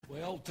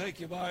Well, take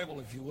your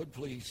Bible, if you would,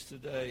 please,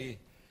 today.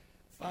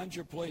 Find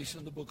your place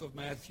in the book of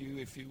Matthew,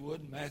 if you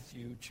would.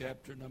 Matthew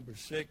chapter number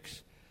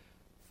 6.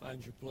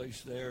 Find your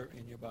place there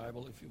in your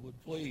Bible, if you would,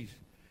 please.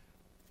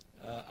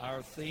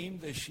 Our theme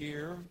this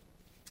year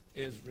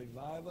is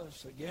Revive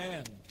Us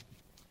Again.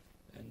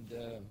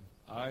 And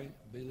I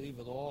believe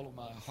with all of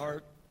my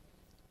heart,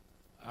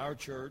 our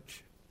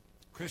church,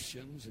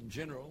 Christians in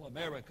general,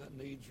 America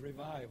needs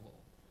revival.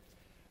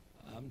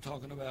 I'm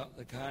talking about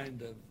the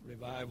kind of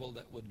revival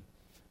that would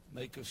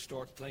make us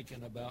start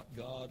thinking about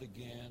God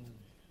again,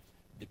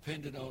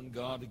 dependent on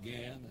God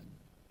again.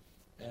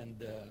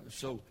 And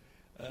so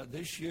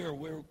this year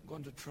we're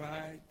going to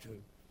try to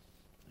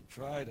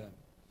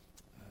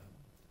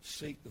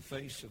seek the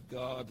face of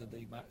God that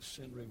He might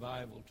send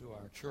revival to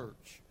our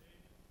church.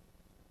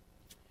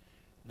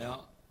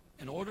 Now,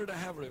 in order to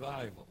have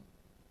revival,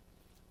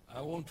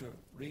 I want to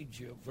read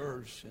you a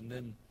verse, and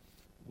then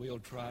we'll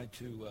try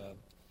to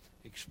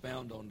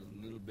expound on it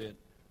a little bit.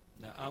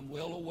 Now, I'm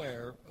well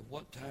aware of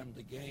what time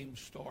the game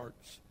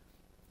starts.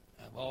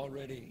 I've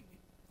already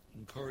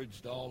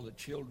encouraged all the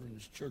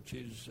children's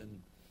churches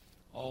and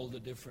all the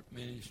different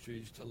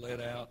ministries to let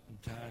out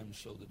in time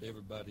so that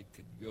everybody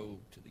could go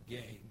to the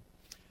game.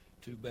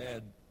 Too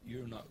bad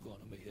you're not going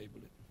to be able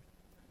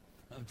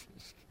to. I'm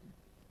just kidding.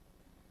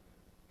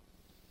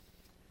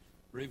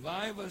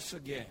 Revive us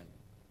again.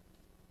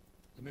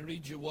 Let me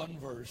read you one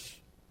verse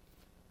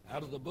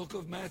out of the book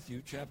of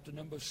Matthew, chapter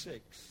number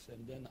 6,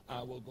 and then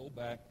I will go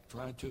back,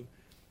 try to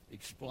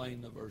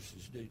explain the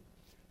verses.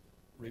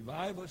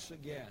 Revive us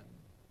again.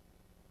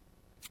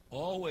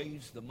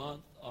 Always the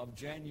month of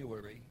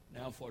January,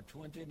 now for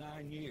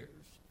 29 years,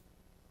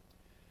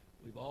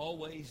 we've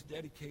always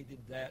dedicated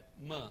that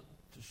month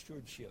to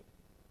stewardship.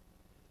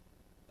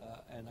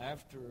 And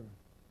after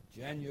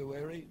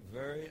January,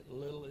 very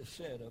little is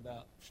said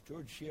about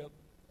stewardship,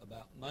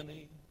 about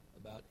money,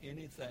 about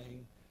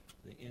anything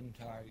the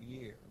entire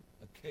year.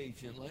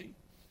 Occasionally,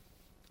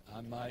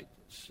 I might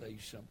say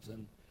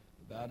something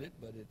about it,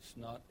 but it's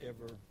not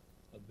ever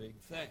a big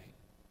thing.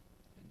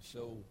 And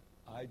so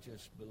I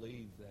just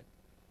believe that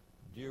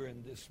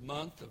during this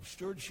month of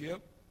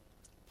stewardship,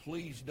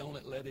 please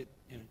don't let it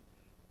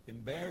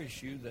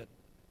embarrass you that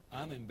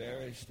I'm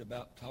embarrassed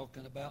about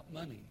talking about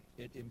money.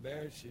 It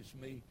embarrasses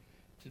me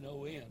to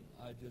no end.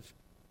 I just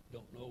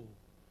don't know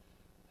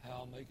how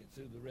I'll make it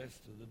through the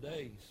rest of the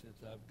day since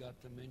I've got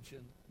to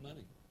mention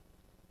money.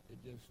 It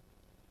just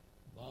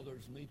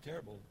bothers me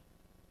terrible.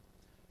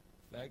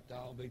 In fact,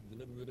 I'll be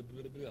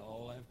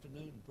all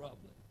afternoon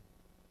probably.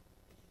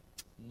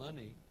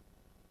 Money,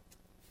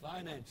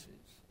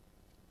 finances,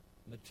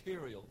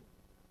 material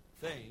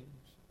things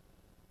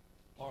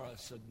are a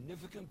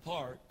significant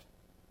part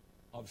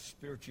of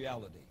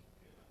spirituality.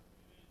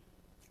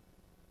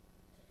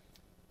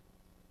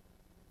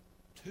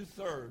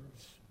 2/3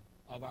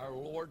 of our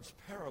Lord's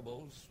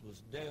parables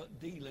was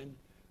dealing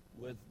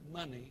with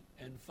money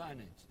and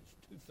finances.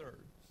 2/3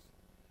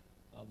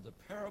 of the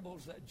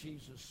parables that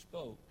Jesus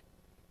spoke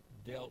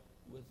dealt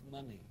with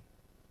money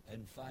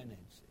and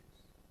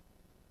finances.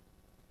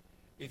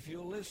 If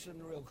you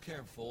listen real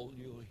careful,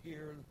 you'll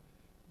hear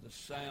the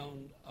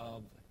sound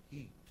of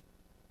heat.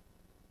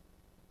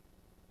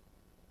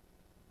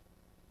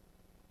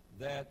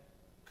 That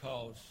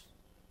costs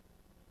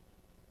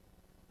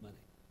money.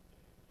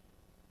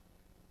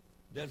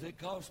 Does it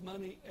cost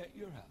money at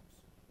your house?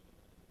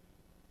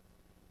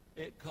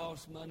 It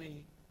costs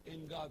money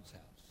in God's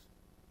house.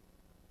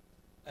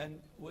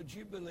 And would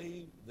you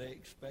believe they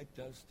expect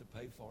us to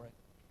pay for it?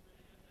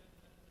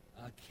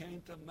 I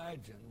can't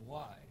imagine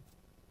why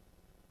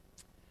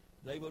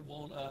they would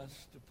want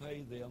us to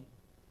pay them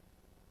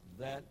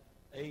that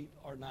 $8,000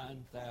 or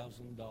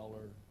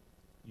 $9,000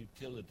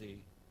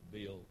 utility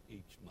bill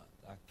each month.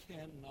 I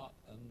cannot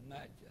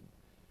imagine.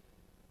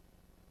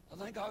 I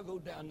think I'll go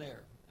down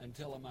there and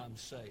tell them I'm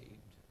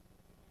saved.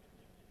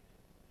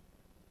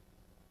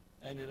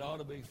 And it ought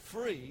to be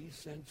free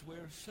since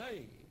we're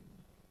saved.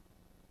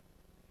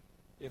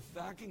 If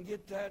I can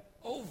get that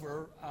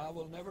over, I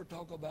will never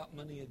talk about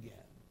money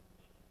again.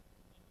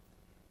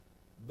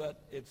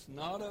 But it's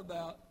not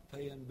about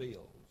paying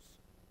bills.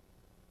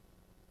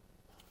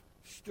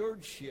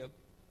 Stewardship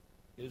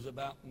is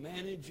about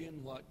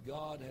managing what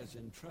God has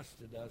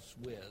entrusted us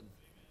with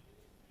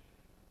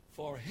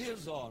for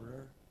His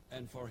honor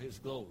and for His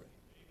glory.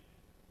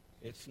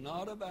 It's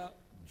not about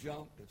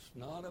junk. It's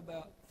not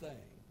about things.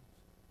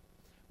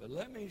 But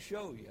let me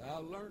show you. I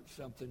learned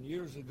something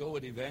years ago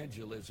at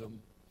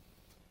evangelism,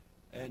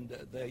 and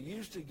they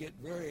used to get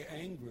very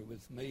angry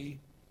with me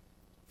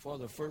for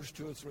the first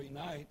 2 or 3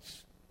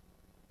 nights.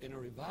 In a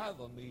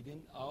revival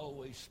meeting, I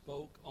always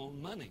spoke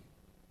on money.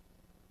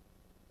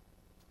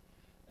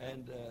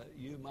 And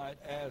you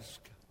might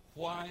ask,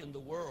 why in the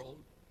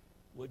world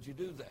would you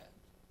do that?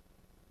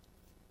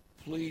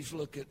 Please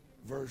look at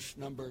verse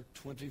number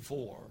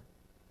 24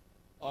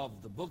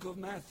 of the book of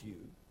Matthew,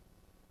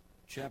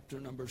 chapter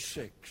number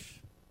 6.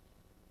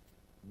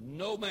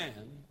 No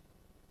man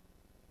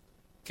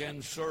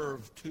can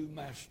serve 2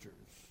 masters,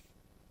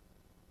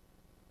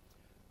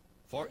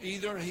 For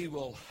either he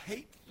will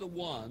hate the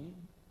one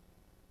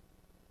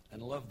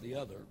and love the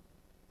other,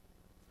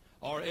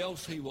 or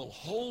else he will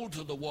hold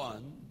to the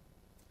one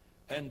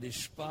and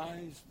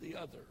despise the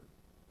other.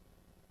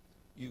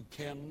 You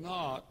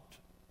cannot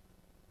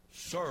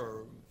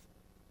serve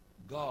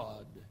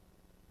God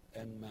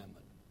and mammon.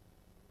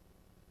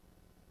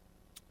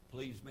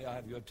 Please, may I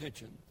have your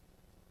attention?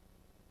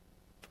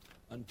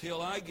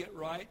 Until I get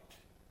right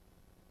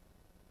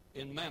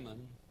in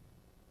mammon,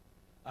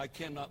 I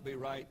cannot be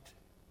right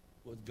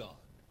with God.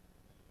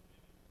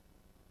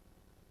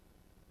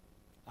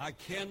 I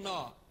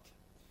cannot,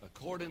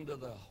 according to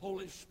the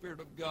Holy Spirit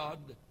of God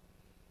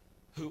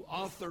who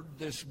authored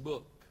this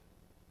book,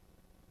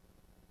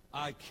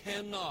 I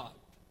cannot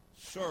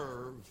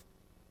serve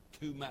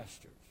two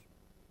masters.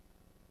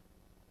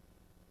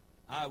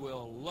 I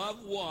will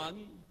love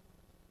one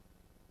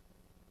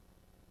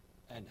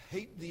and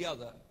hate the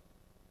other.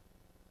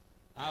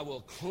 I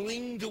will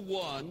cling to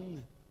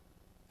one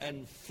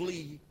and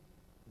flee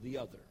the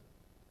other.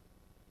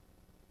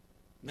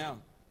 Now,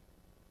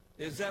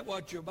 is that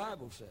what your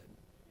Bible said?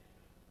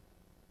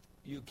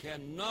 You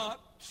cannot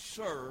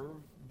serve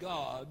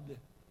God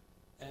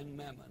and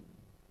mammon.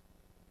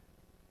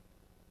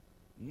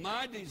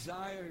 My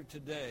desire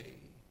today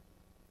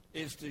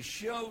is to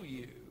show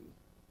you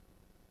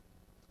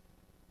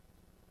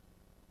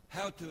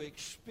how to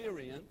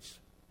experience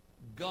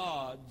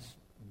God's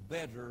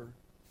better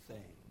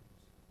things.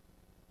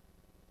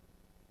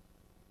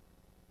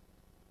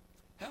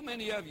 How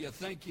many of you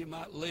think you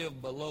might live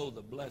below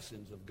the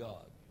blessings of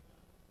God?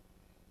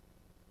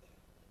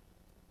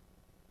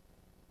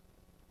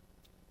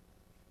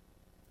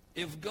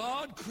 If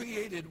God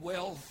created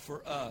wealth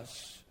for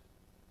us,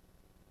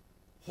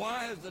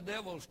 why has the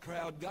devil's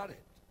crowd got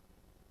it?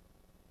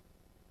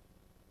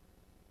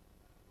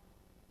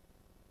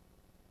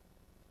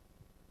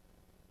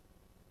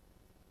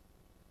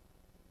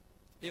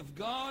 If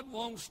God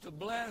wants to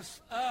bless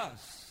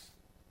us,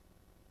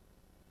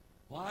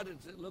 why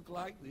does it look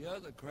like the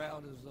other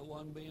crowd is the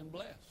one being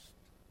blessed?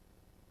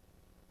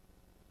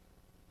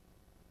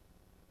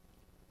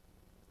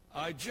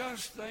 I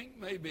just think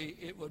maybe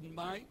it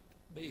might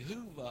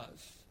behoove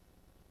us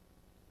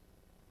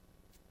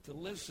to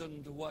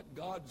listen to what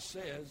God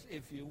says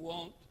if you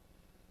want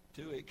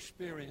to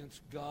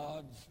experience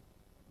God's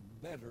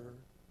better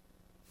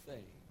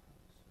things.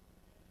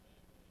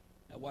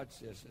 Now watch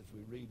this as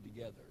we read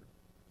together.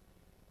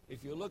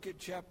 If you look at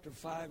chapter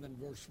 5 and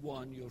verse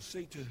 1, you'll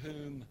see to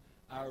whom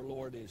our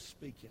Lord is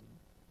speaking.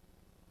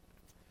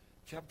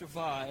 Chapter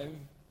 5,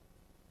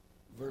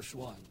 verse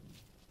 1.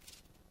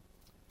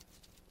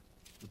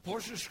 The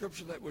portion of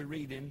Scripture that we're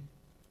reading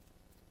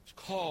is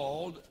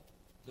called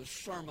the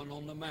Sermon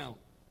on the Mount.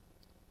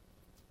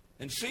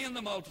 And seeing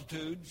the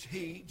multitudes,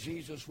 he,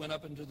 Jesus, went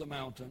up into the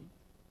mountain.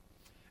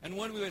 And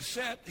when we were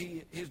set,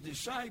 his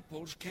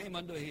disciples came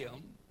unto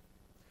him,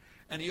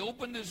 and he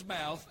opened his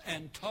mouth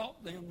and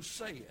taught them,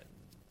 saying.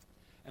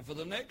 And for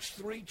the next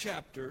 3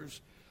 chapters,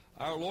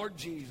 our Lord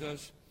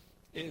Jesus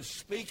is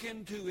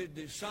speaking to his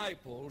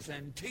disciples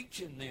and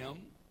teaching them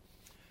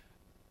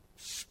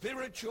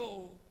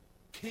spiritual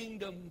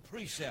kingdom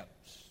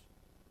precepts.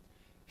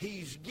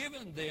 He's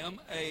given them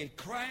a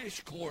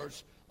crash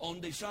course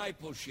on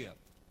discipleship.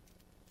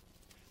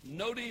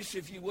 Notice,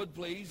 if you would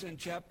please, in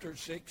chapter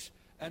 6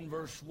 and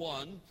verse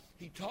 1,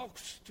 he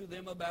talks to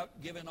them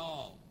about giving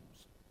alms.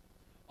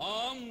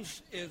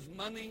 Alms is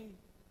money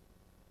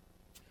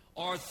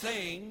or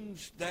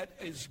things that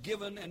is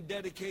given and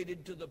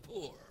dedicated to the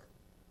poor.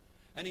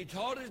 And he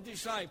taught his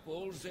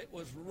disciples it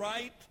was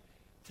right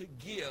to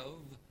give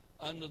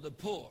unto the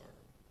poor.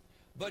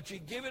 But you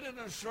give it in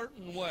a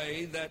certain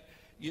way that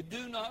you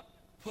do not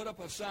put up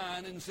a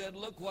sign and said,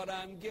 look what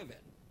I'm giving.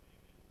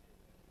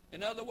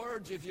 In other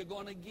words, if you're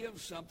going to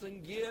give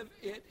something, give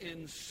it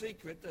in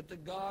secret, that the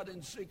God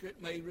in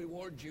secret may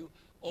reward you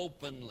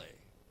openly.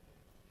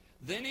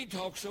 Then he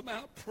talks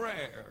about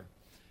prayer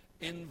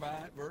in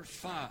verse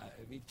 5.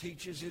 He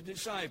teaches his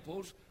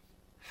disciples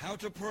how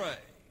to pray,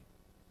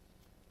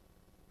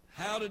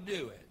 how to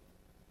do it.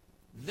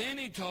 Then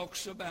he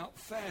talks about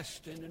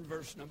fasting in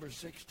verse number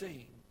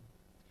 16.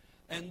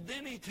 And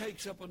then he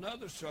takes up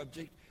another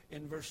subject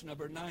in verse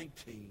number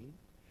 19.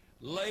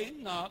 Lay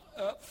not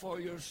up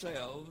for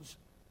yourselves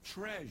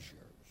treasures.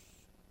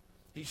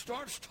 He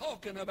starts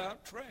talking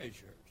about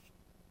treasures.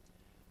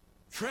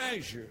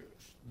 Treasures,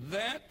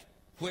 that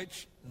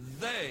which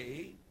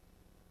they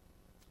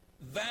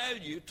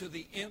value to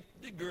the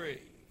nth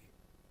degree.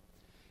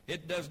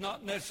 It does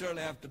not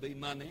necessarily have to be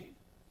money.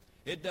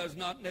 It does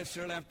not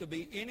necessarily have to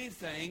be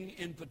anything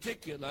in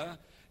particular.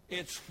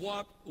 It's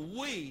what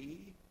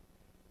we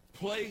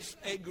place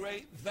a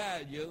great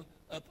value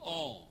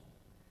upon.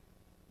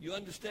 You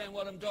understand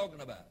what I'm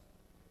talking about?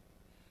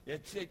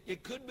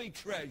 It could be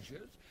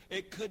treasures.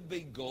 It could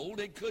be gold.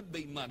 It could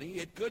be money.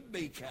 It could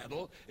be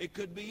cattle. It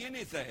could be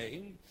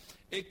anything.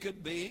 It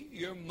could be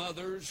your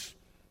mother's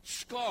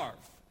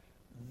scarf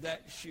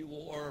that she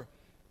wore.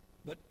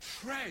 But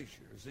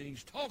treasures. And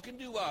he's talking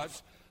to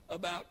us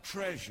about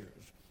treasures.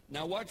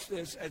 Now watch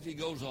this as he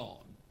goes on.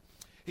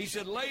 He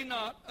said, lay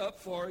not up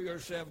for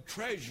yourself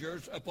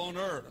treasures upon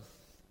earth.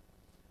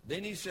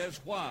 Then he says,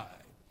 why?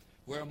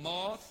 Where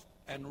moth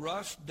and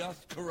rust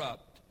doth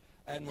corrupt,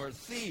 and where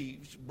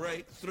thieves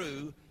break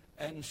through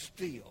and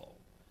steal.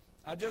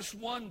 I just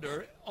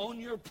wonder, on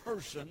your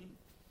person,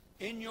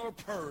 in your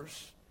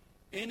purse,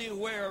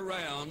 anywhere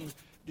around,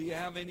 do you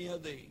have any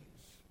of these?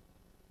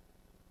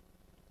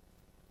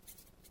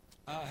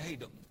 I hate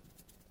them.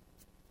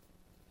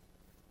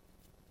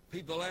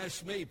 People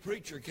ask me,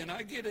 preacher, can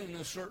I get in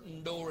a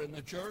certain door in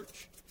the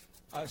church?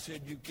 I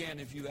said, you can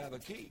if you have a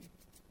key.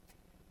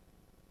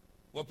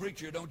 Well,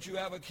 preacher, don't you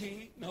have a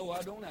key? No,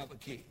 I don't have a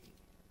key.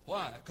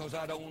 Why? Because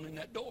I don't own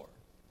that door.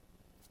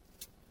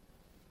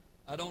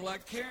 I don't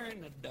like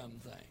carrying the dumb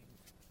things.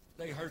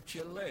 They hurt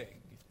your leg.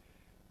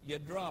 You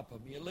drop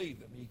them, you leave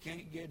them, you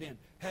can't get in.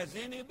 Has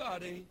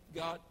anybody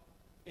got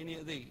any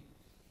of these?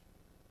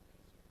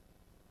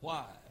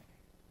 Why?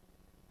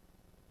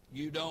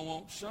 You don't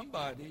want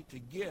somebody to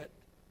get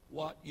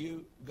what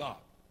you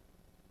got.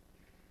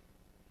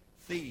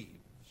 Thieves.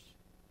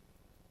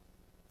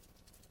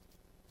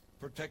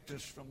 Protect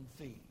us from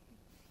thieves.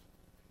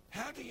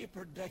 How do you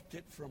protect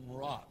it from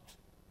rot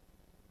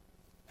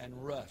and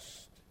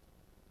rust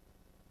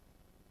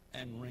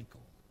and wrinkle?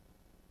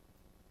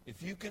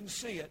 If you can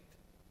see it,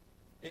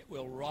 it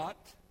will rot,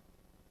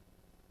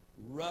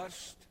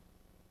 rust,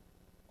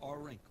 or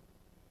wrinkle.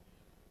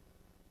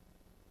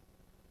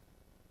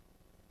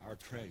 Our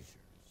treasures.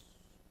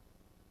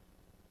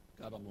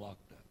 Got them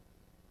locked up.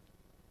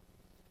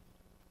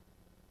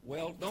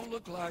 Well, don't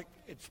look like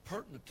it's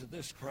pertinent to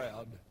this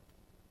crowd.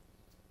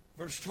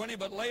 Verse 20,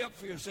 but lay up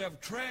for yourself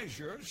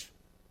treasures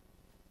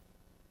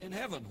in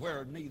heaven,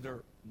 where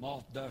neither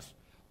moth doth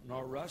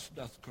nor rust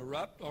doth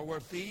corrupt, or where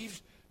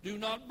thieves do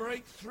not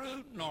break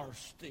through nor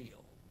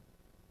steal.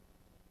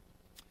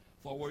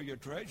 For where your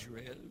treasure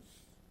is,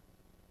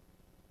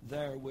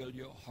 there will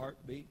your heart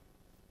be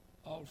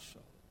also.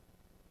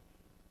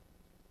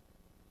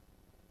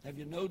 Have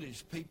you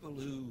noticed people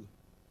who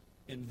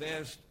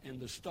invest in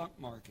the stock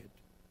market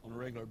on a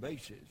regular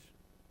basis?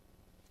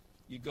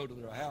 You go to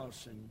their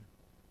house and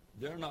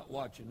they're not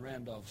watching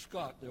Randolph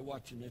Scott. They're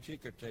watching the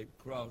ticker tape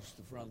cross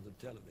the front of the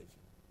television.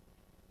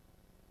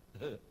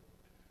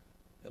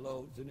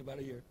 Hello, is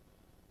anybody here?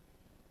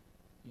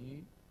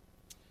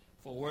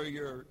 For where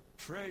your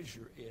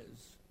treasure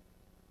is,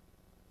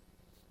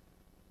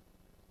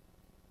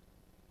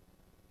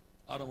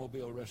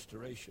 automobile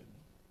restoration,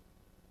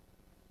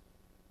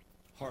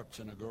 hearts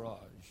in a garage.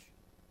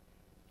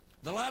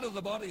 The light of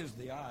the body is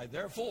the eye.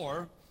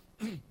 Therefore,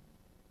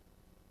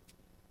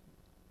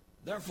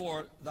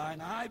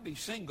 thine eye be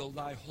single,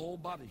 thy whole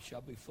body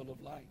shall be full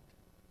of light.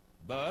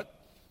 But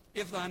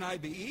if thine eye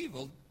be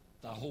evil,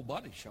 thy whole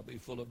body shall be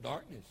full of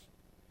darkness.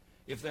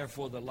 If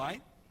therefore the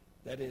light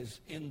that is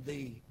in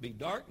thee be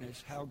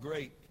darkness, how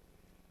great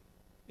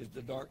is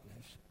the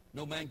darkness?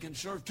 No man can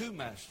serve two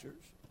masters.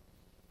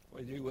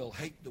 Whether he will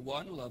hate the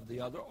one, love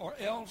the other, or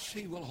else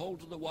he will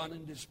hold to the one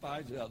and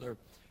despise the other.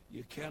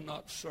 You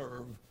cannot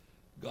serve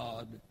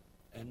God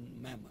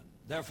and mammon.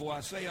 Therefore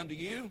I say unto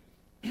you,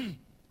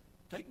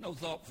 take no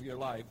thought for your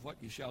life, what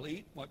you shall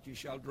eat, what you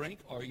shall drink,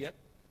 or yet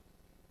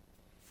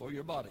for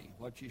your body,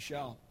 what you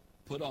shall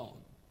put on.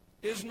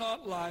 Is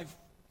not life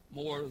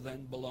more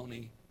than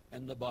baloney,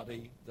 and the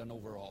body than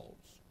overalls?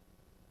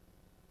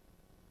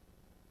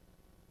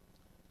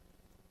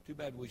 Too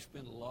bad we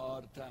spend a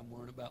lot of time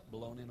worrying about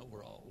baloney and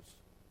overalls.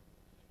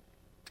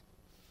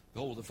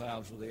 Behold the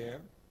fowls of the air.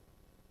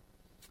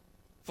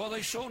 For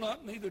they sow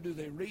not, neither do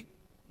they reap,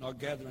 nor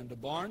gather into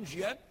barns,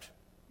 yet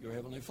your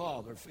heavenly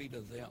Father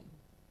feedeth them.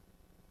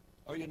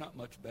 Are you not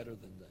much better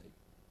than they?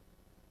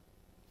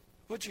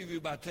 Which of you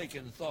by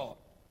taking thought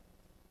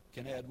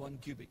can add 1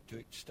 cubit to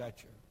its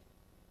stature?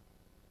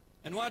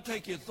 And why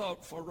take ye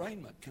thought for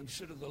raiment?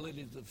 Consider the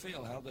lilies of the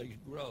field, how they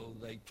grow.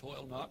 They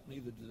toil not,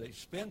 neither do they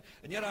spin.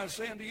 And yet I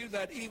say unto you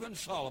that even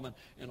Solomon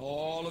in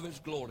all of his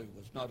glory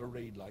was not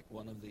arrayed like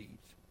one of these.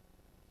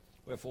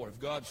 Wherefore, if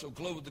God so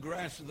clothed the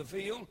grass of the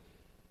field,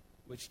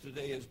 which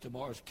today is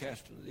tomorrow's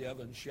cast into the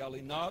oven, shall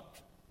he not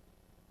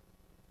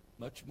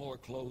much more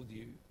clothe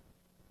you,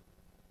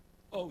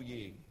 O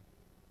ye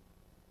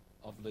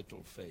of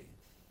little faith?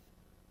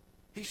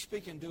 He's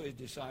speaking to his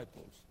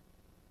disciples.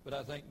 But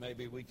I think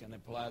maybe we can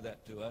apply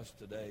that to us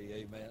today.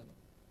 Amen.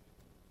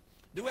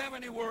 Do we have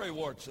any worry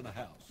warts in the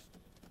house?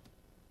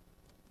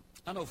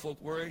 I know folk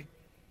worry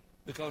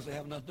because they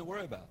have nothing to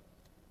worry about.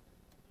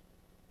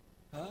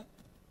 Huh?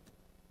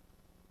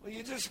 Well,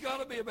 you just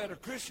got to be a better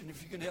Christian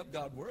if you can help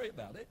God worry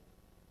about it.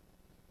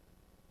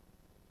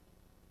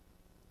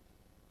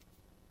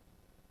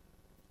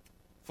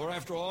 For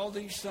after all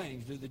these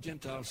things do the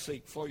Gentiles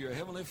seek, for your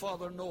heavenly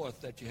Father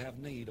knoweth that you have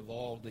need of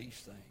all these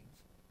things.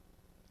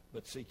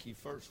 But seek ye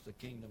first the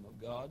kingdom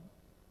of God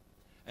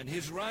and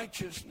his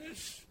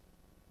righteousness,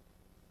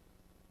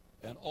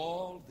 and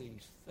all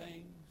these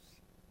things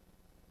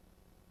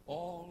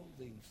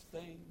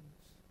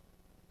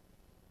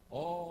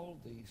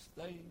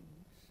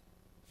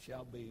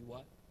shall be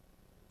what?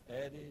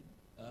 Added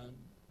unto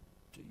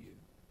you.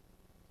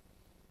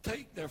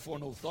 Take therefore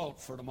no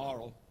thought for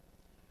tomorrow,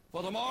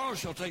 for tomorrow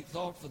shall take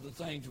thought for the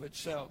things of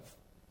itself.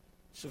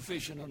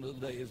 Sufficient unto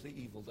the day is the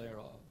evil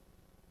thereof.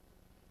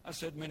 I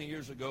said many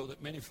years ago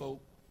that many folk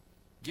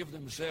give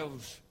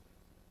themselves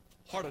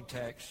heart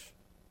attacks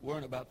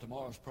worrying about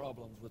tomorrow's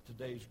problems with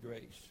today's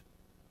grace.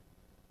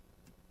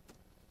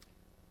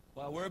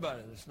 Why worry about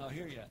it? It's not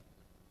here yet.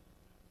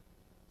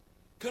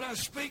 Could I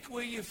speak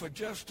with you for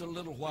just a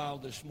little while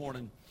this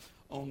morning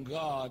on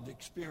God,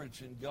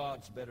 experiencing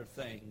God's better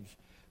things?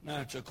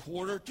 Now it's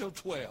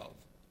 11:45,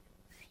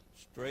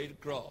 straight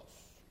across.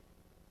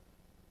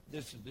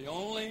 This is the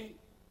only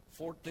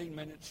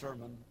 14-minute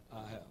sermon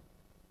I have.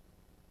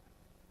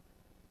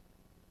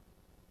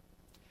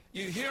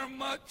 You hear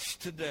much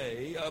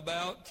today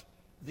about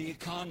the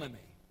economy,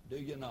 do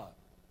you not?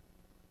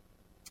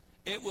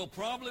 It will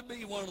probably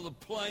be one of the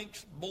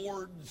planks,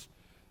 boards,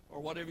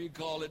 or whatever you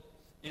call it,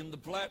 in the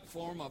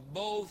platform of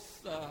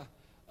both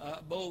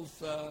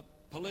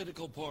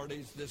political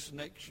parties this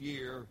next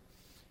year.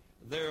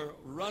 They're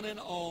running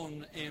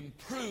on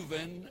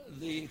improving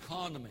the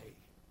economy.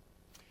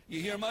 You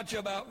hear much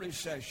about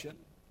recession,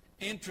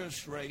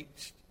 interest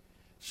rates,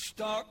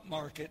 stock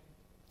market,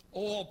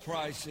 oil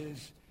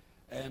prices,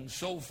 and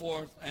so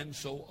forth and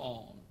so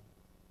on.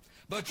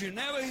 But you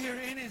never hear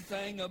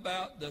anything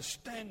about the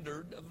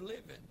standard of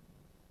living.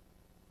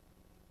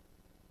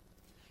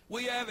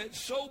 We have it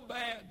so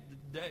bad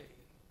today.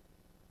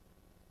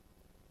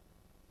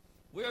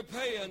 We're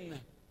paying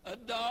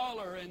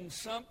 $1 and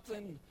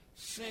something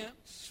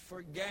cents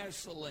for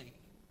gasoline.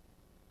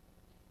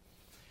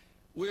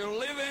 We're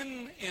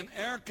living in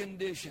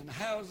air-conditioned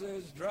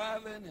houses,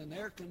 driving in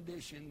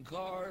air-conditioned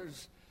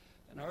cars.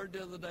 And I heard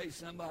the other day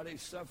somebody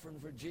suffering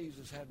for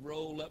Jesus had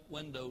roll-up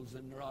windows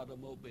in their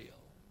automobile.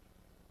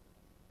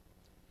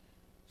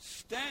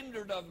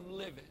 Standard of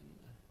living.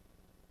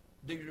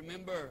 Do you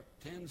remember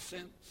 10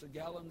 cents a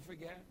gallon for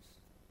gas?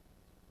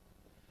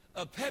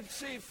 A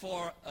Pepsi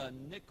for a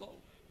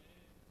nickel.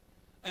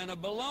 And a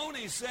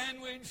bologna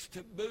sandwich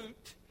to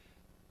boot.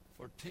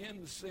 For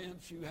 10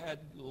 cents you had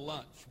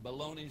lunch,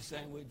 bologna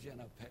sandwich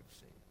and a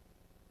Pepsi.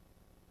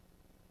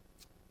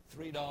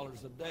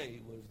 $3 a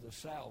day was the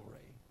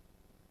salary.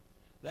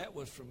 That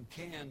was from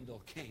can to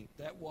can't.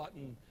 That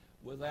wasn't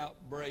without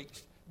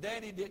breaks.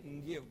 Daddy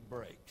didn't give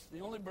breaks. The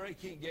only break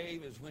he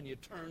gave is when you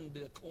turned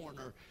the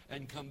corner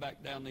and come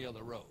back down the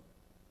other road.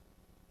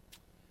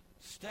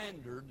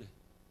 Standard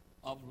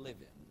of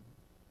living.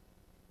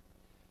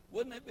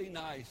 Wouldn't it be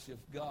nice if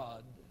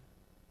God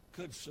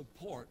could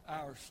support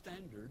our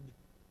standard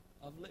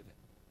of living?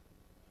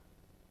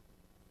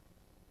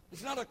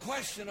 It's not a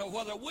question of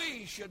whether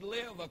we should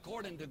live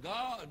according to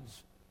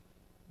God's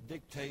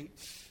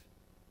dictates.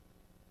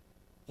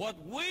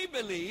 What we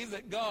believe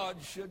that God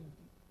should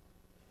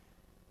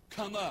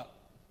come up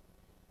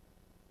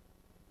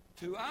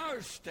to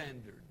our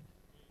standard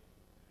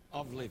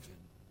of living.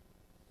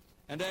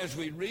 And as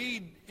we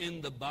read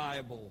in the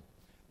Bible,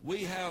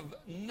 we have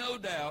no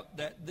doubt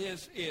that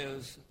this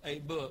is a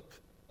book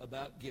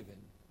about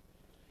giving.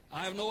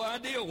 I have no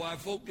idea why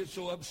folk get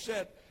so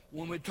upset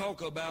when we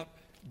talk about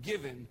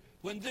giving,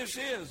 when this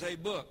is a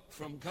book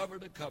from cover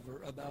to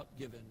cover about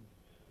giving.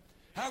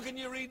 How can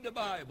you read the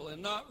Bible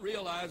and not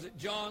realize that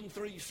John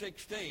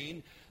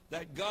 3:16,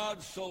 that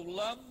God so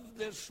loved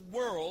this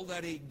world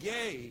that he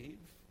gave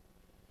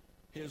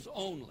his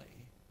only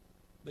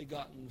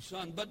begotten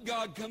Son. But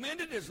God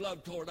commended his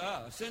love toward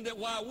us, in that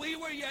while we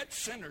were yet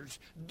sinners,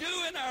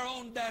 doing our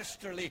own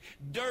dastardly,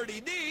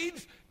 dirty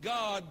deeds,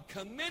 God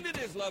commended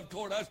his love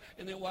toward us,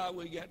 and that while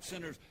we were yet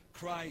sinners,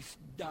 Christ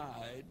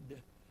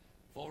died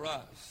for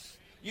us.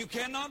 You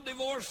cannot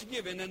divorce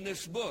giving in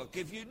this book.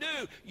 If you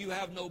do, you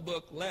have no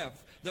book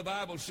left. The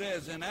Bible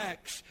says in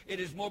Acts, it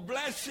is more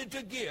blessed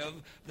to give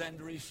than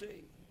to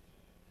receive.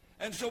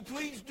 And so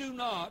please do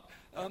not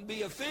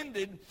be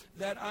offended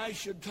that I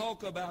should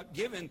talk about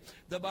giving.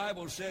 The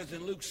Bible says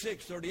in Luke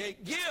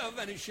 6:38, give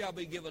and it shall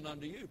be given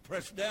unto you.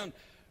 Pressed down,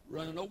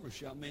 running over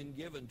shall men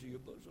give into your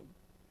bosom.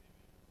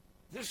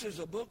 This is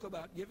a book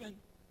about giving.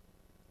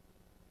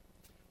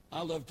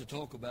 I love to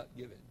talk about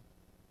giving.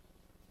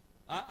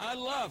 I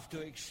love to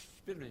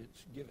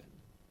experience giving.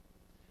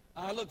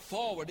 I look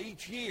forward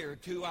each year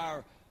to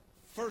our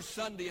first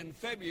Sunday in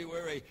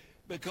February,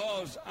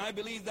 because I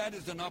believe that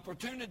is an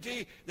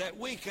opportunity that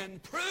we can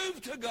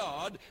prove to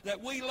God that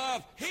we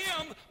love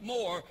him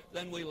more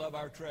than we love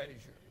our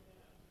treasure.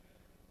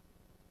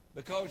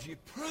 Because you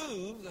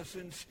prove the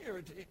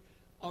sincerity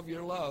of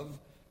your love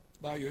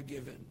by your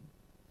giving.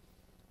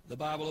 The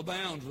Bible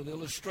abounds with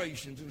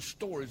illustrations and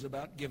stories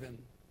about giving.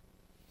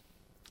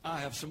 I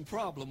have some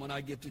problem when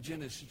I get to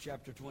Genesis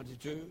chapter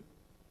 22.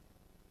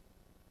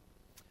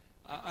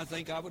 I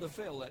think I would have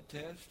failed that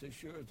test as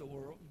sure as the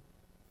world.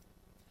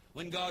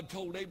 When God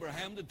told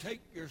Abraham to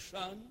take your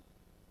son,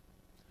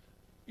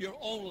 your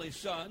only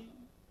son,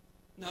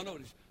 now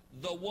notice,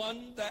 the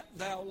one that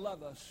thou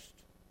lovest,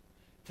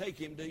 take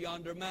him to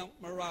yonder Mount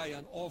Moriah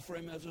and offer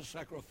him as a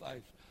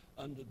sacrifice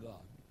unto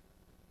God.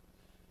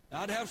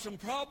 Now, I'd have some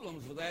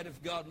problems with that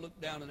if God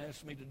looked down and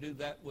asked me to do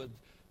that with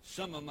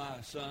some of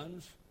my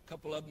sons,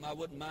 couple of them I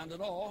wouldn't mind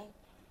at all.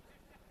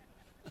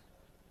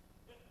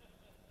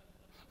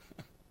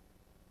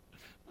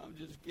 I'm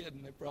just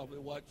kidding. They probably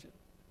watch it.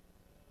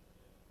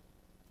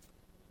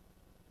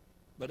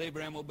 But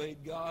Abraham obeyed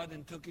God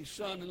and took his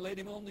son and laid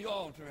him on the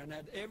altar and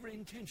had every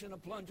intention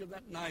of plunging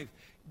that knife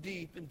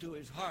deep into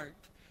his heart,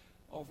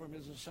 offer him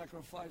as a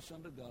sacrifice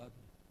unto God.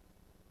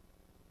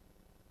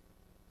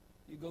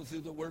 You go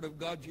through the Word of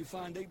God, you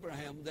find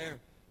Abraham there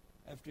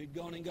after he'd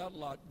gone and got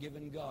Lot,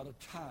 giving God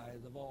a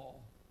tithe of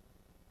all.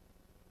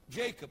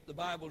 Jacob, the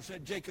Bible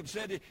said, Jacob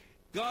said,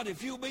 God,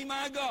 if you be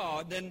my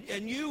God,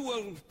 and you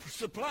will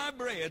supply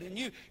bread, and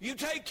you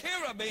take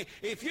care of me,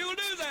 if you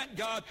do that,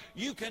 God,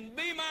 you can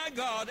be my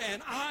God,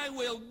 and I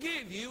will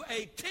give you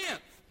a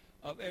tenth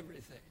of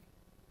everything.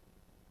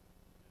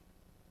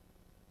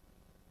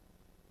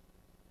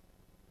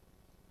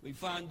 We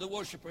find the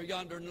worshiper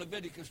yonder in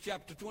Leviticus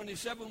chapter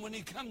 27 when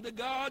he come to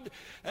God,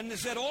 and they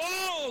said,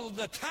 all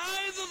the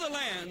tithe of the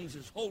lands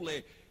is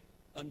holy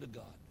unto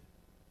God.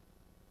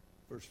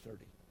 Verse 30.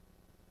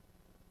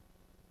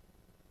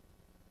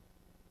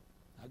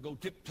 I go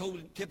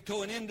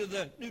tiptoeing into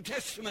the New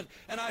Testament,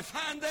 and I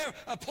find there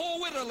a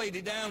poor widow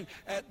lady down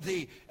at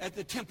the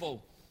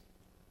temple.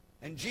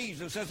 And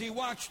Jesus, as he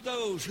watched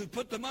those who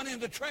put the money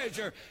in the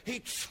treasure, he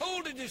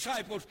told the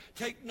disciples,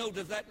 take note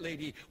of that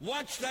lady.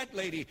 Watch that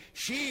lady.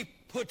 She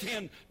put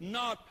in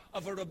not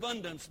of her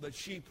abundance, but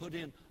she put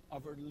in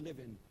of her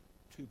living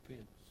 2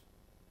 pence.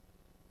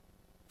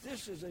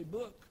 This is a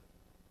book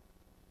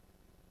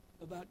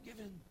about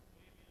giving.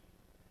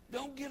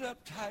 Don't get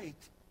uptight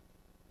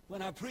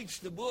when I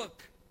preach the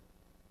book,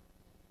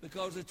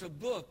 because it's a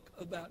book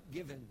about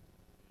giving.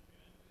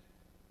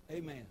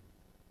 Amen.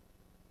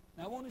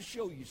 Now I want to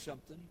show you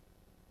something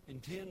in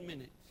 10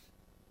 minutes.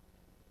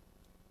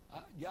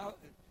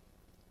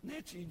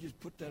 Nancy, you just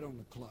put that on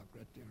the clock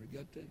right there. You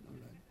got that? All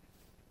right.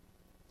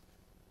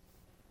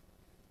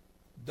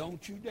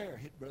 Don't you dare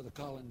hit Brother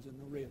Collins in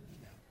the ribs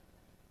now.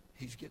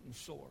 He's getting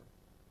sore.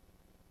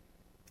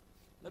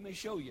 Let me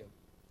show you.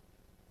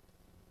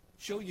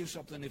 Show you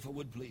something, if I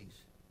would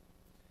please.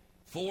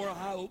 4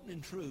 eye-opening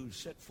truths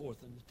set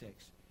forth in the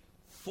text.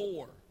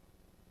 4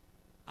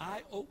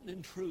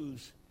 eye-opening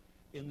truths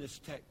in this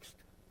text.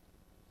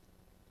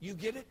 You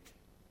get it?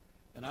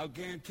 And I'll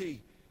guarantee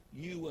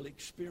you will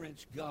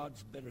experience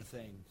God's better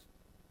things.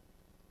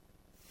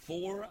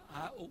 4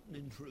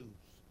 eye-opening truths.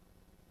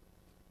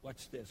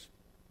 Watch this.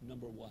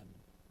 Number 1.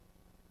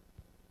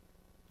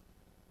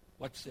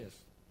 Watch this.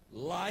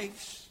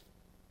 Life's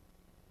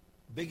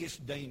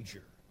biggest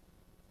danger.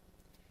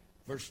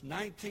 Verse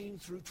 19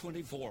 through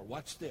 24.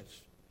 Watch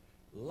this.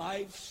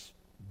 Life's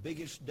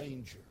biggest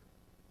danger.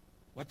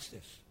 Watch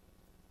this.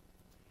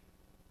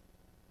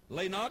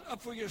 Lay not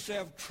up for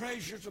yourself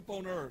treasures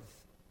upon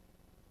earth,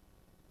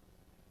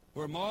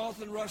 where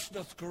moth and rust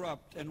doth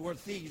corrupt, and where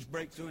thieves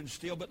break through and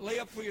steal, but lay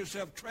up for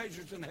yourself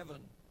treasures in heaven,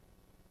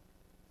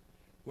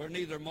 where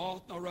neither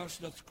moth nor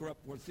rust doth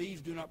corrupt, where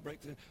thieves do not break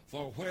through.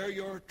 For where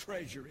your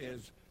treasure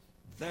is,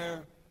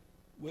 there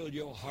will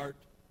your heart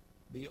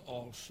be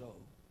also.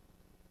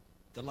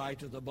 The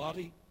light of the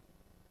body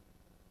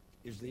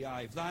is the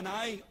eye. If thine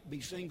eye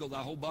be single,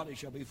 thy whole body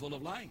shall be full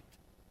of light.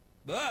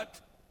 But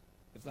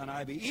if thine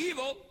eye be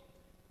evil,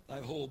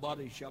 thy whole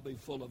body shall be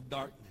full of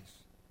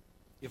darkness.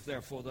 If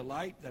therefore the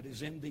light that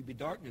is in thee be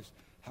darkness,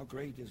 how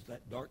great is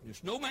that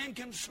darkness? No man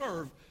can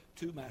serve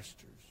 2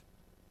 masters.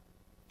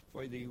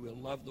 For either you will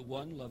love the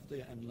one,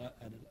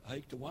 and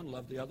hate the one,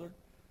 love the other,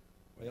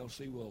 or else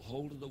he will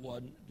hold to the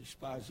one,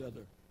 despise the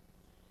other.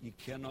 You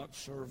cannot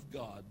serve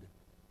God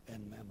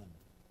and mammon.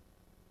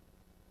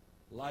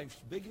 Life's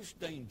biggest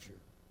danger,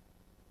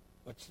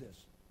 what's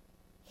this?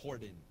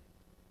 Hoarding.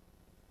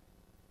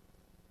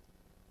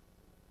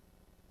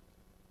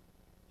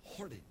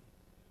 Hoarding.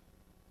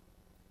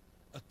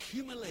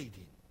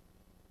 Accumulating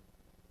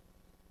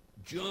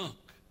junk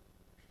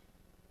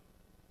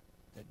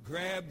that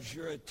grabs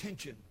your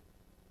attention,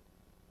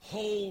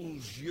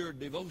 holds your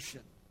devotion.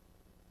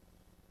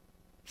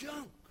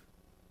 Junk.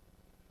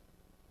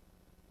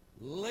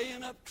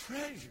 Laying up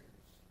treasures.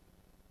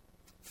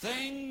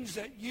 Things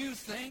that you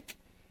think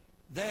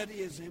that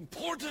is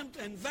important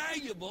and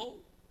valuable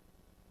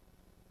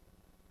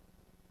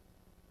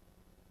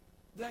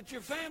that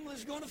your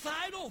family's going to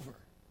fight over.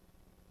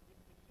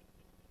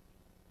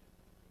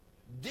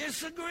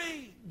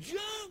 Disagree.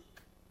 Junk.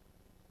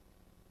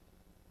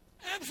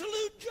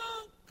 Absolute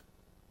junk.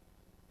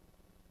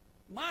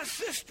 My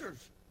sisters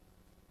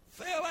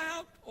fell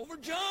out over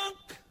junk.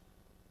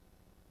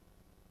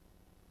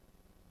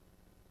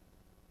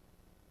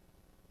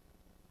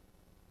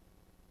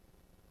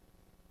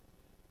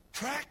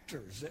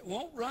 Tractors that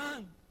won't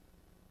run.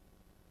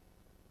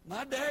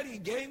 My daddy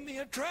gave me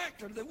a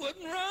tractor that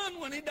wouldn't run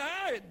when he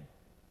died.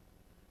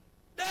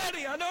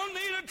 Daddy, I don't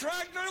need a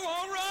tractor that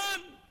won't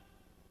run.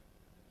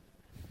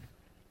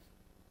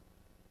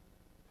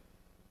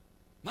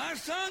 My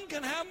son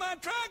can have my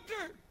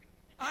tractor.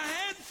 I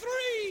had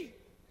 3.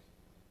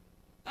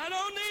 I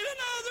don't need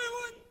another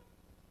one.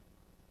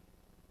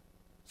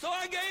 So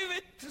I gave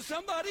it to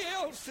somebody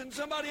else, and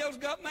somebody else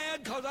got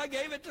mad because I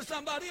gave it to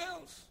somebody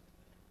else.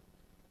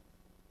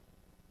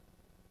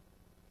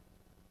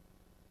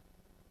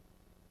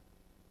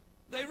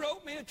 They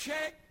wrote me a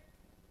check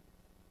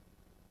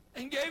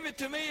and gave it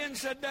to me and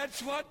said,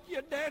 that's what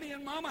your daddy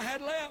and mama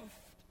had left.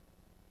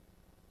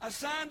 I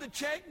signed the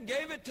check and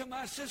gave it to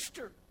my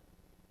sister.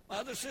 My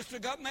other sister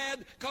got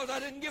mad because I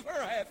didn't give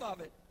her half of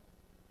it.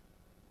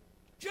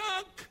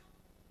 Junk.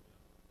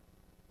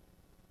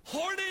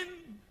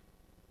 Hoarding.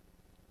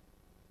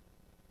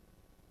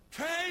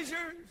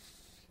 Treasures.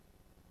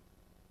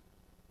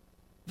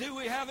 Do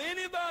we have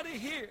anybody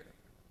here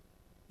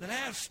that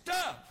has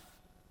stuff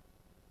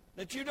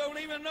that you don't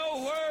even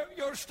know where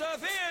your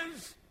stuff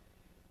is?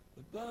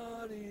 But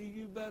buddy,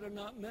 you better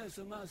not mess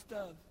with my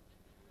stuff.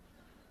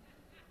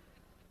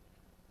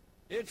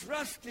 It's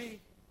rusty.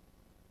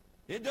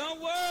 It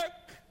don't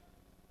work.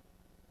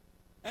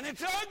 And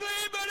it's ugly,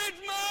 but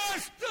it's my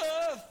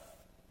stuff.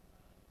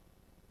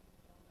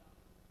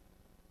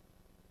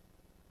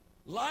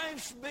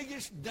 Life's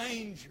biggest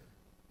danger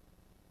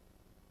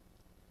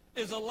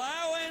is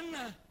allowing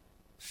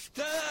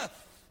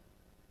stuff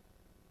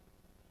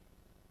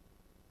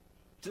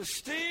to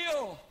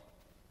steal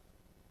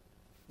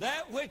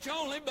that which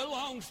only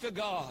belongs to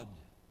God.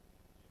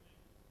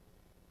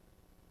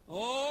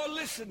 Oh,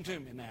 listen to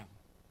me now.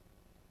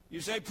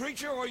 You say,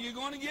 preacher, are you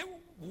going to get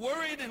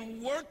worried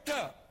and worked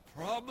up?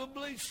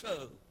 Probably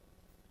so.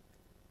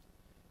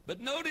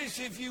 But notice,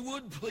 if you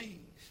would please,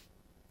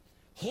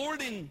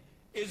 hoarding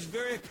is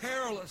very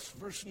perilous.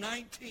 Verse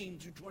 19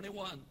 to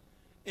 21.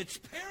 It's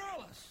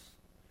perilous.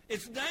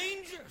 It's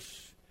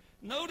dangerous.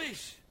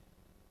 Notice,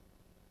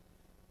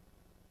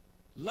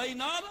 lay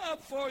not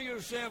up for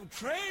yourself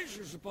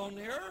treasures upon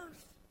the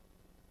earth,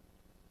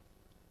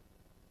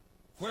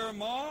 where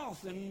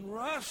moth and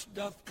rust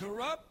doth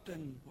corrupt,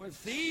 and where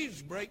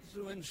thieves break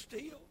through and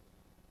steal.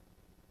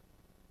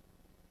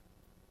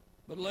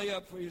 But lay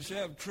up for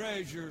yourself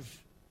treasures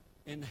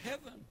in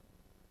heaven.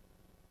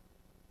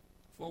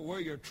 For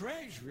where your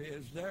treasure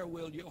is, there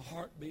will your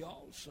heart be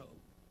also.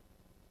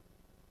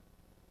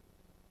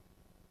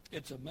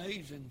 It's an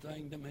amazing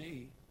thing to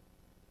me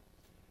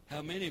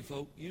how many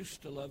folk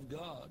used to love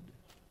God.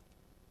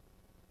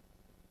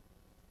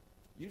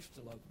 Used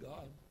to love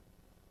God.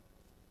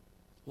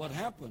 What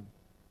happened?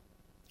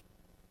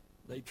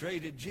 They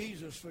traded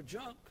Jesus for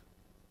junk.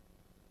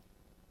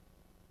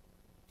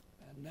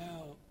 And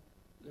now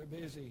they're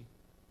busy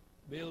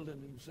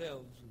building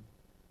themselves and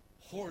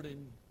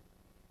hoarding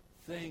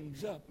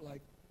things up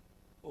like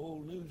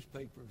old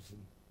newspapers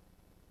and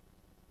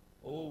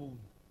old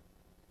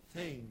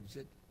things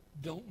that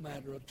don't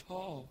matter at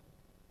all.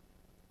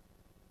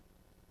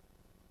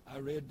 I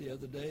read the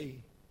other day,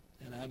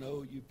 and I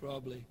know you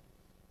probably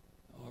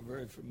are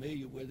very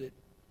familiar with it,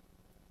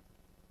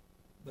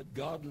 but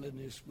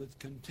godliness with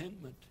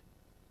contentment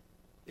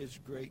is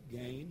great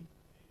gain.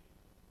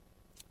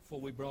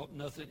 For we brought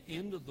nothing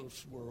into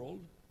this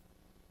world,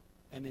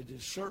 and it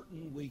is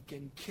certain we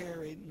can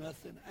carry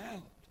nothing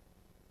out.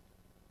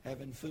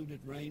 Having food and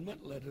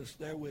raiment, let us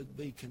therewith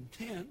be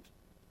content.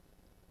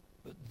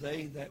 But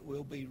they that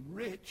will be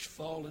rich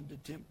fall into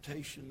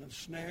temptation and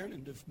snare, and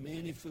into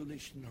many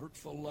foolish and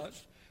hurtful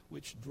lusts,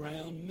 which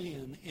drown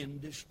men in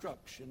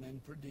destruction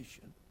and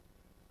perdition.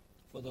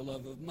 For the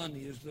love of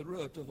money is the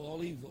root of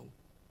all evil,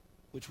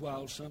 which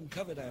while some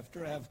covet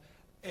after have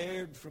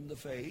erred from the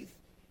faith,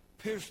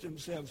 pierced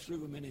themselves through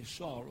with many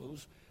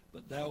sorrows.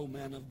 But thou,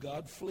 man of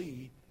God,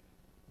 flee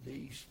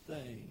these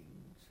things.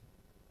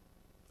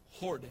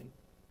 Hoarding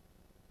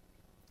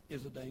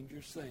is a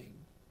dangerous thing.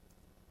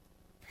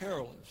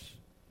 Perilous,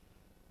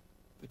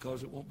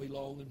 because it won't be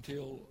long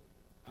until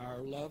our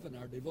love and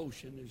our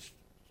devotion is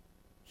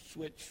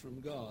switched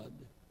from God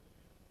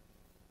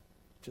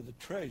to the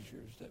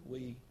treasures that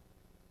we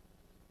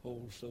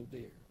hold so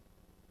dear.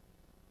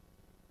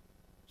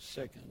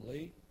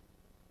 Secondly,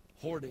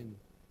 hoarding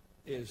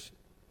is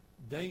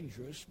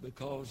dangerous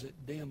because it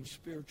dims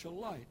spiritual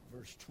light.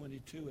 Verse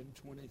 22 and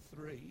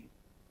 23.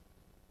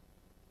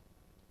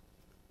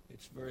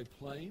 It's very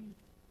plain.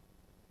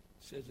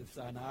 It says, if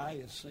thine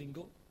eye is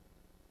single,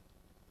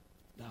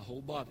 thy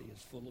whole body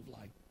is full of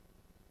light.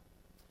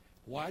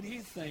 Why do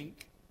you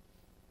think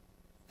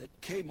that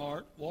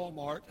Kmart,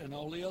 Walmart, and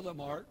all the other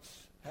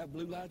marts have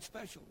blue light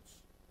specials?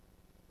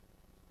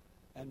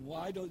 And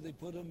why do they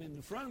put them in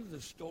the front of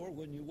the store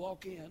when you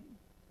walk in,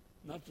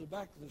 not to the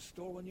back of the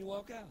store when you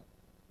walk out?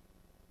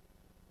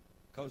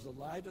 Because the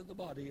light of the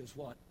body is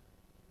what?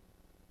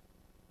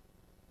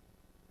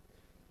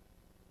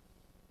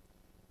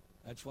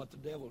 That's what the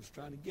devil's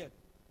trying to get,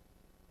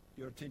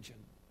 your attention.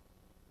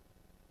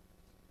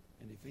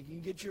 And if he can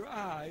get your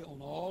eye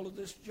on all of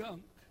this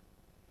junk,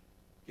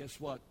 guess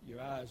what? Your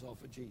eye's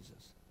off of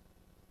Jesus.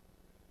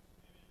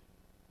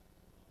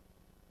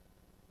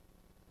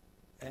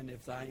 And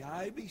if thy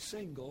eye be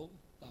single,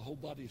 the whole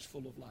body is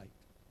full of light.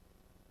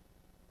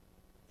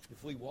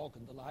 If we walk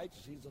in the light,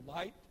 sees the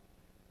light,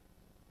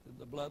 then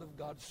the blood of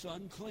God's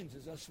Son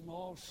cleanses us from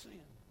all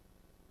sin.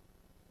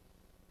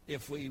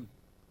 If we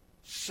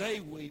say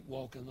we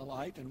walk in the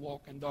light and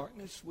walk in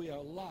darkness, we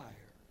are liars.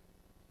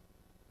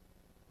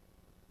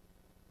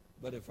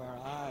 But if our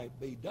eye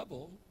be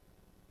double,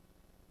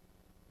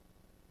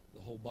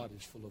 the whole body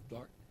is full of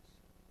darkness.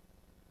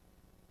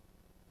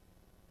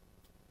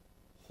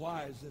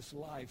 Why is this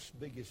life's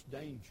biggest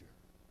danger?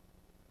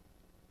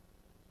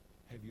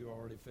 Have you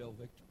already fell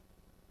victim?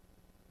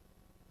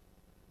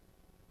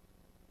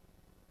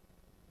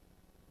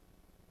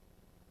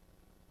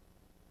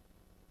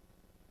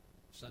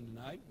 Sunday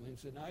night,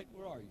 Wednesday night,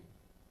 where are you?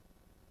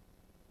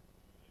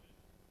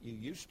 You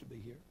used to be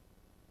here.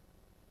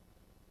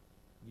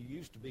 You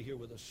used to be here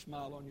with a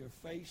smile on your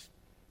face.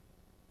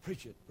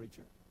 Preach it,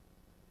 preacher.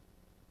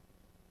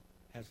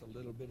 Has a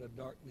little bit of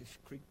darkness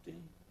creeped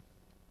in?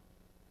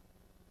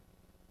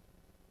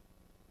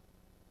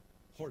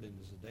 Hoarding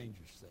is a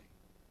dangerous thing.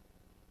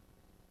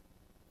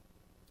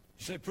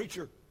 You say,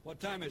 preacher, what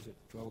time is it?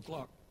 12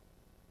 o'clock.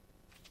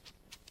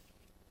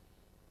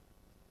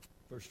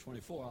 Verse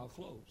 24, I'll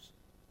close.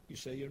 You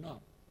say you're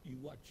not. You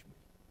watch me.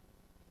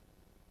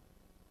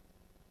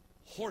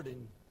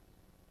 Hoarding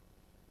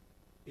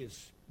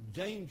is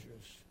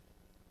dangerous,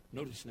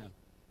 notice now,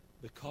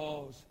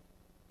 because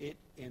it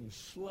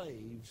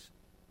enslaves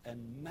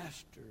and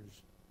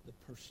masters the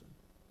person.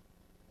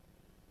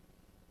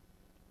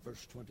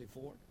 Verse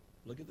 24,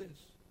 look at this.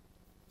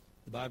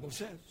 The Bible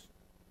says,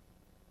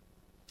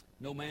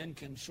 no man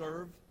can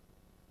serve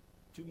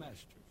two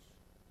masters.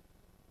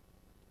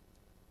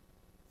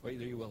 For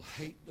either you will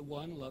hate the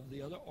one, love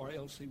the other, or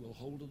else he will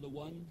hold to the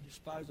one,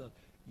 despise the other.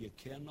 You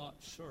cannot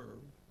serve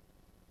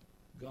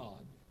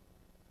God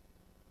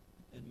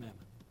and mammon.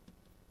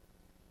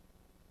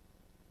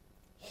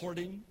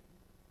 Hoarding,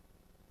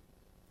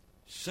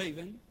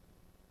 saving,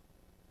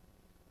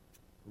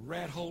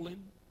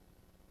 rat-holing,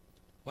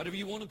 whatever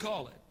you want to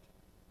call it,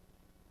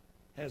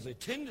 has a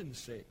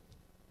tendency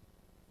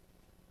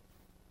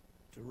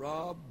to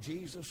rob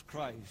Jesus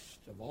Christ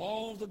of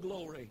all the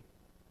glory,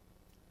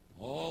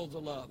 all the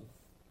love,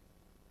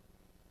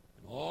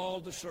 and all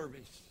the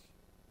service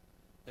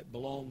that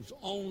belongs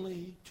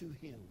only to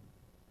him.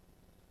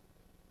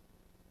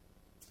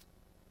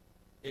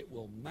 It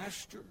will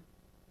master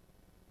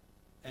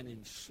and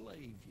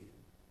enslave you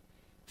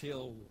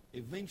till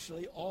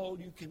eventually all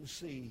you can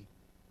see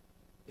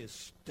is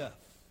stuff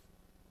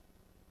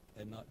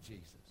and not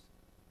Jesus.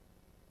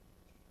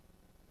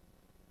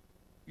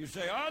 You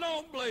say, I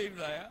don't believe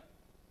that.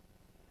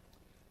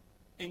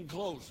 In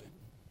closing,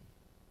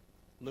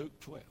 Luke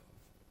 12.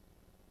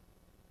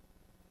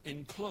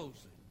 In closing,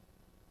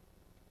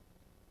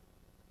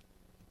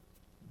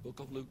 book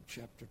of Luke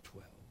chapter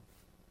 12.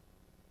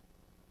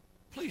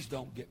 Please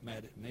don't get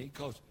mad at me,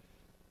 because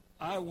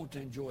I want to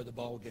enjoy the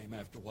ball game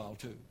after a while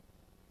too.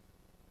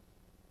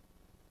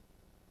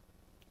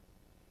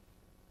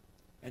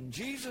 And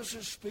Jesus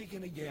is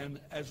speaking again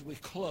as we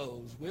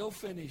close. We'll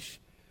finish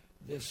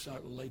this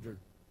later.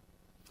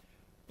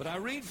 But I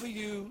read for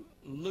you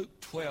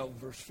Luke 12,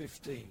 verse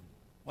 15.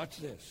 Watch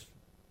this.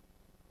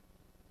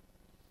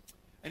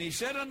 And he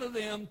said unto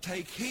them,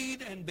 take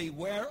heed and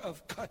beware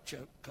of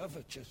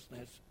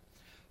covetousness,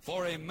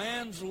 for a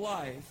man's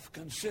life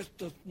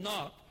consisteth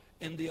not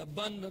in the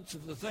abundance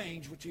of the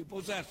things which he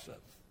possesseth.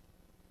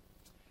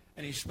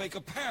 And he spake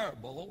a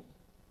parable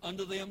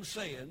unto them,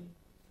 saying,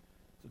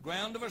 the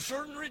ground of a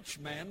certain rich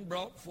man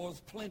brought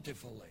forth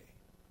plentifully.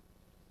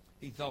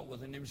 He thought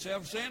within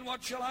himself, saying,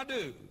 what shall I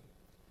do?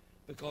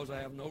 Because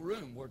I have no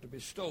room where to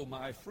bestow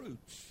my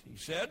fruits. He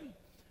said,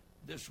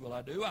 this will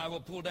I do. I will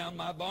pull down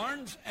my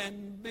barns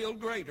and build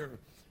greater,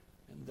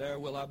 and there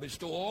will I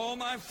bestow all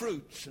my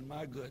fruits and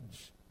my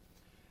goods.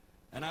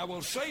 And I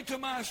will say to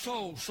my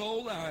soul,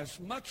 soul, thou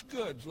hast much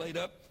goods laid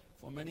up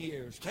for many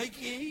years.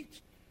 Take,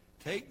 eat,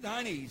 take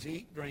thine ease,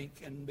 eat, drink,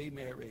 and be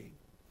merry.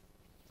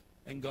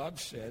 And God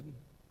said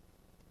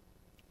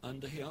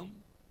unto him,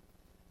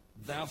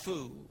 thou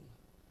fool,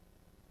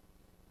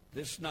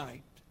 this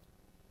night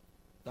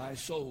thy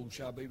soul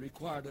shall be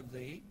required of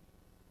thee.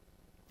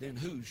 Then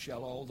whose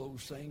shall all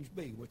those things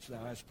be which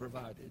thou hast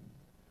provided?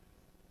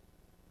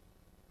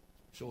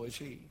 So is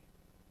he.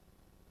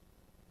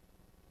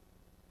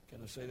 Can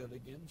I say that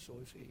again? So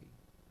is he.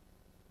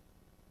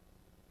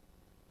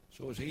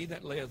 So is he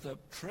that layeth up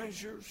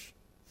treasures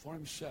for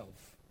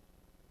himself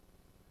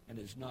and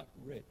is not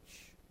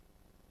rich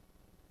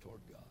toward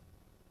God.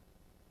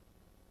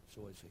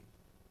 So is he.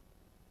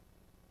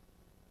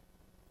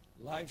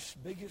 Life's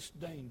biggest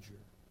danger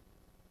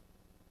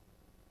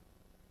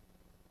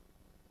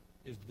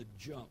is the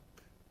junk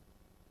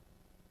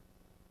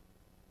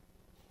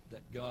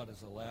that God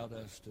has allowed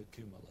us to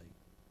accumulate.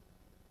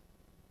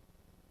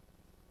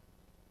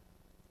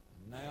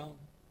 And now,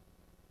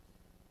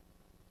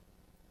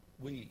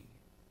 we,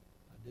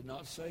 I did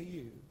not say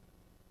you,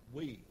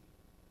 we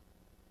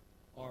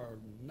are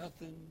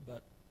nothing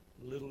but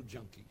little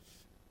junkies,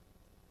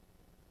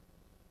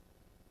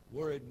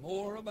 worried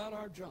more about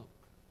our junk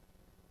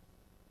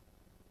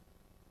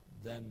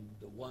than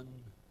the one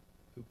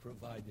who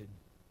provided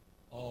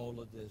all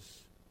of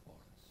this for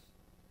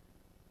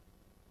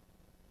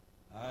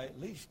us. I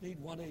at least need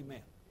one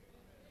amen.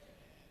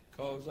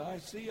 Because I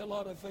see a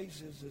lot of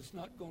faces that's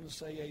not going to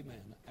say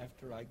amen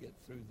after I get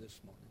through this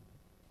morning.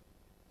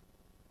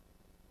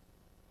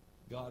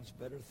 God's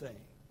better things.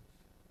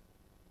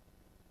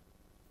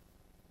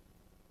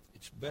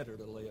 It's better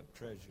to lay up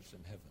treasures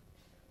in heaven.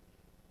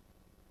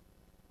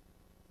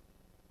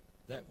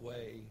 That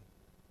way,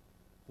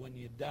 when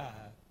you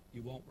die,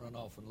 you won't run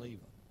off and leave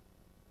them.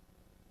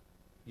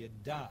 You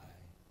die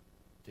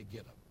to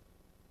get them.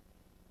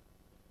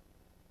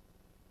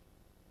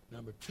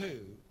 Number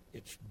two,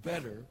 it's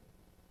better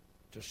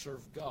to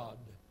serve God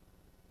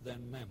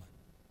than mammon.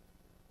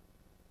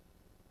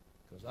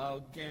 Because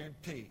I'll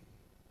guarantee,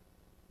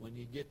 when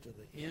you get to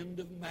the end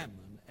of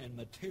mammon and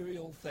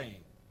material things,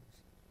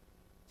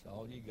 it's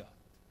all you got.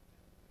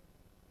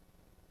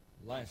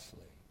 Lastly,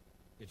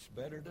 it's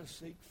better to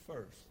seek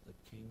first the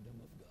kingdom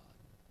of God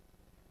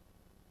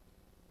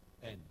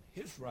and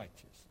his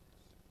righteousness.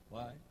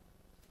 Why?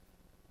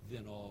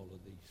 Then all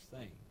of these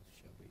things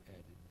shall be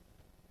added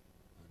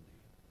unto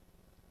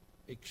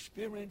you.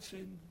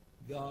 Experiencing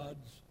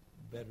God's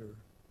better